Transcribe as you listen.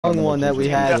young one that we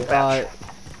had,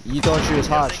 you thought she was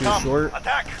hot. She was short.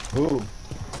 Attack. Who?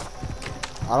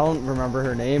 I don't remember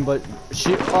her name, but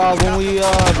she. When we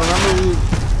remember we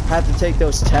had to take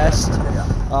those tests,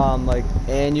 like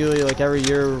annually, like every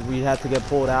year, we had to get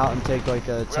pulled out and take like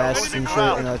a test and shit,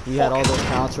 and like we had all those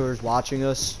counselors watching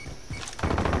us. And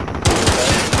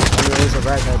there was a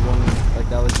redhead woman, like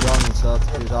that was young and stuff.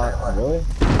 She was hot. Really?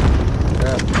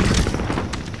 Yeah.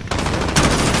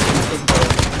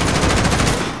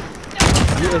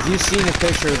 If you've seen a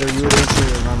picture of her, you would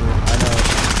instantly remember. I know.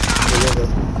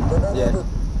 Yeah.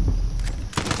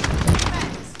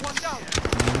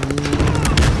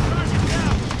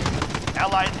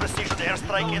 Allied precision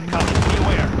airstrike incoming.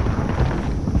 Beware.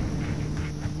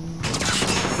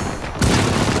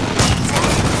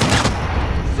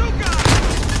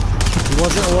 He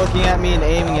wasn't looking at me and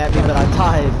aiming at me, but I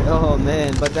died. Oh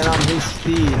man! But then on his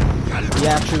speed, he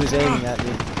actually was aiming at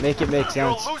me. Make it make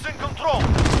sense. You're losing control.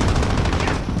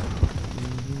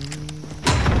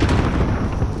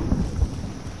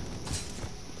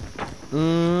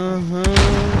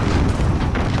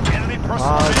 Enemy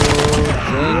personnel.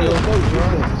 Daniel.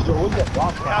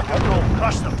 Have control.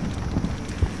 Crush them.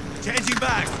 Changing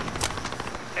back.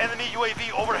 Enemy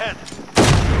UAV overhead.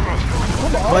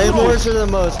 Claymores are the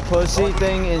most pussy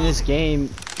thing in this game.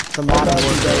 To modern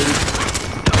warfare.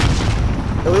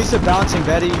 At least at bouncing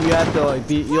Betty, you have to like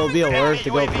you'll be alert to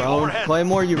go prone.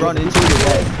 Claymore, you run into your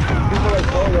head.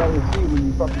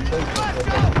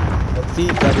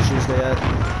 Feet fetishes they had.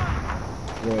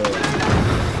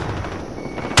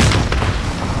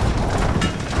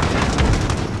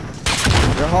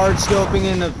 You're hard scoping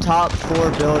in the top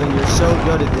 4 building. You're so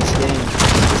good at this game.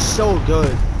 You're so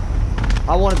good.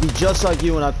 I want to be just like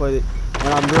you when I play it,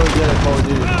 and I'm really good at Call of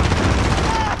Duty.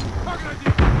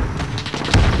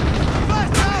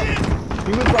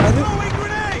 He was behind it.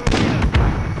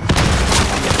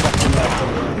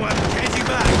 Changing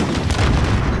back.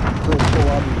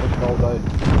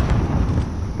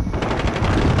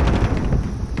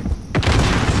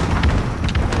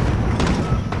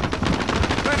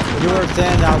 You were a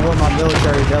fan that I wore my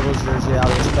military Devils jersey out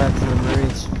of respect for the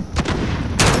Marines.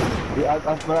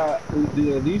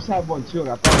 Yeah, these have one too, and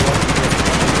I thought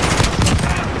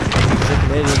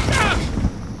it was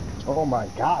oh my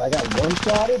god, I got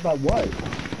one-shotted by what?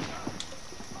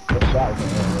 What shot?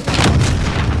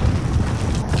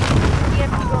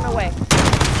 EMP going away.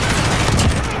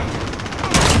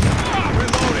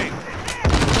 Reloading.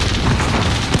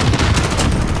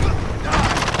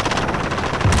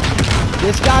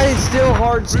 This guy is still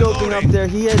hard scoping up there.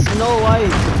 He has no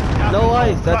life. No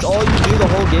life. That's all you do the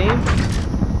whole game?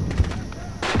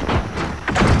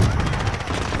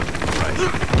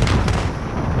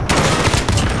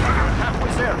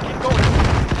 Halfway there. Keep going.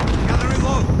 Gotta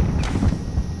reload.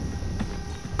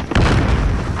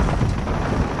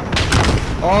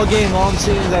 All game long, I'm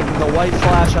seeing like the white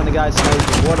flash on the guy's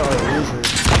sniper. What a loser.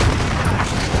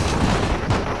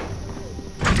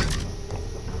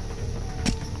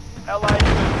 Allied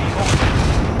UAV overhead.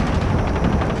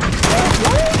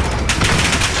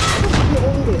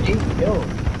 Only 8 kills.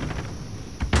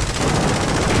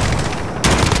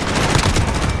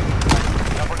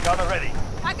 Cover gunner ready.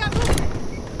 I got movement.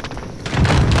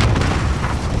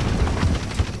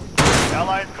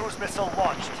 Allied cruise missile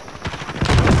launched.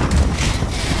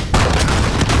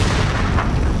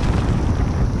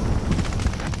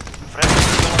 Friendly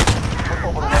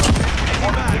overhead.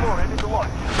 Ready to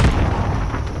launch.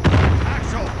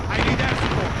 Axel, I need air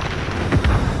support.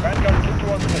 Vanguard keep you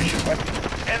on station.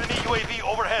 Enemy UAV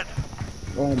overhead.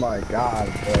 Oh my god,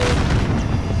 bro.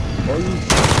 Are you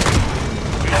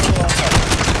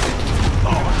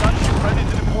Gunship ready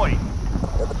to deploy.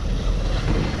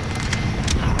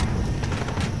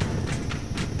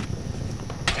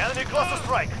 Enemy cluster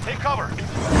strike. Take cover.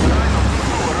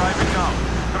 Arriving now.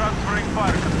 Transferring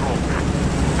fire control.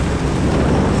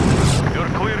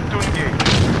 You're clear to engage.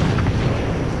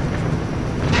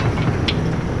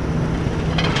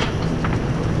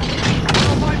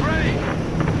 Autopilot ready.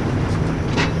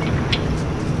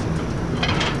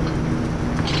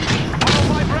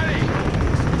 Autopilot ready.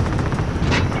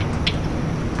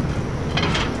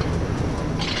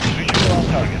 Visual on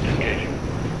target. Engaging.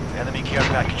 Enemy care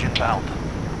package inbound.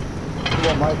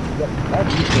 Autopilot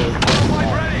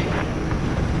ready.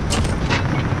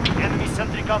 Enemy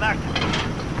sentry gun active.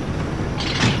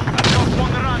 I've got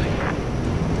one running.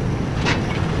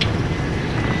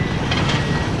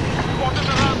 Spotted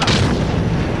the runner.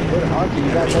 good hunting?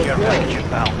 You got Enemy care no package kills.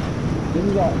 inbound. Then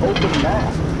you got open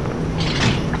map.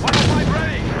 Autopilot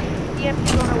ready. EMP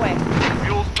going away.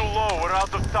 Fuel's too low. We're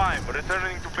out of time.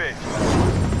 Returning to base.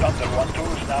 Thunder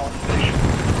 1-2 is now on station.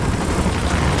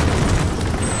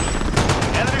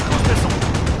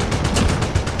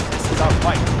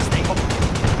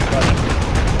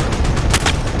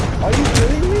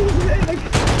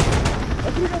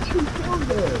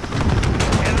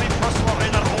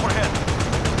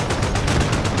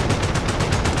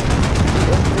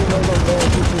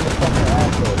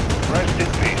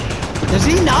 Does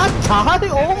he not die?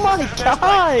 Oh my Get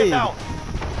god! down.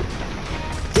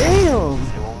 Damn!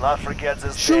 He will not forget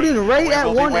this Shooting day. right We at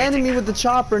will be one waiting. enemy with the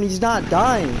chopper and he's not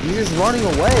dying. He's just running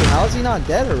away. How is he not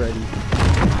dead already?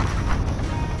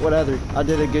 Whatever. I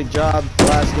did a good job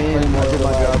last game. I did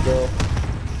my job, bro.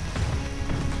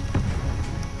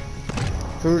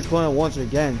 Who's playing once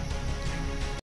again?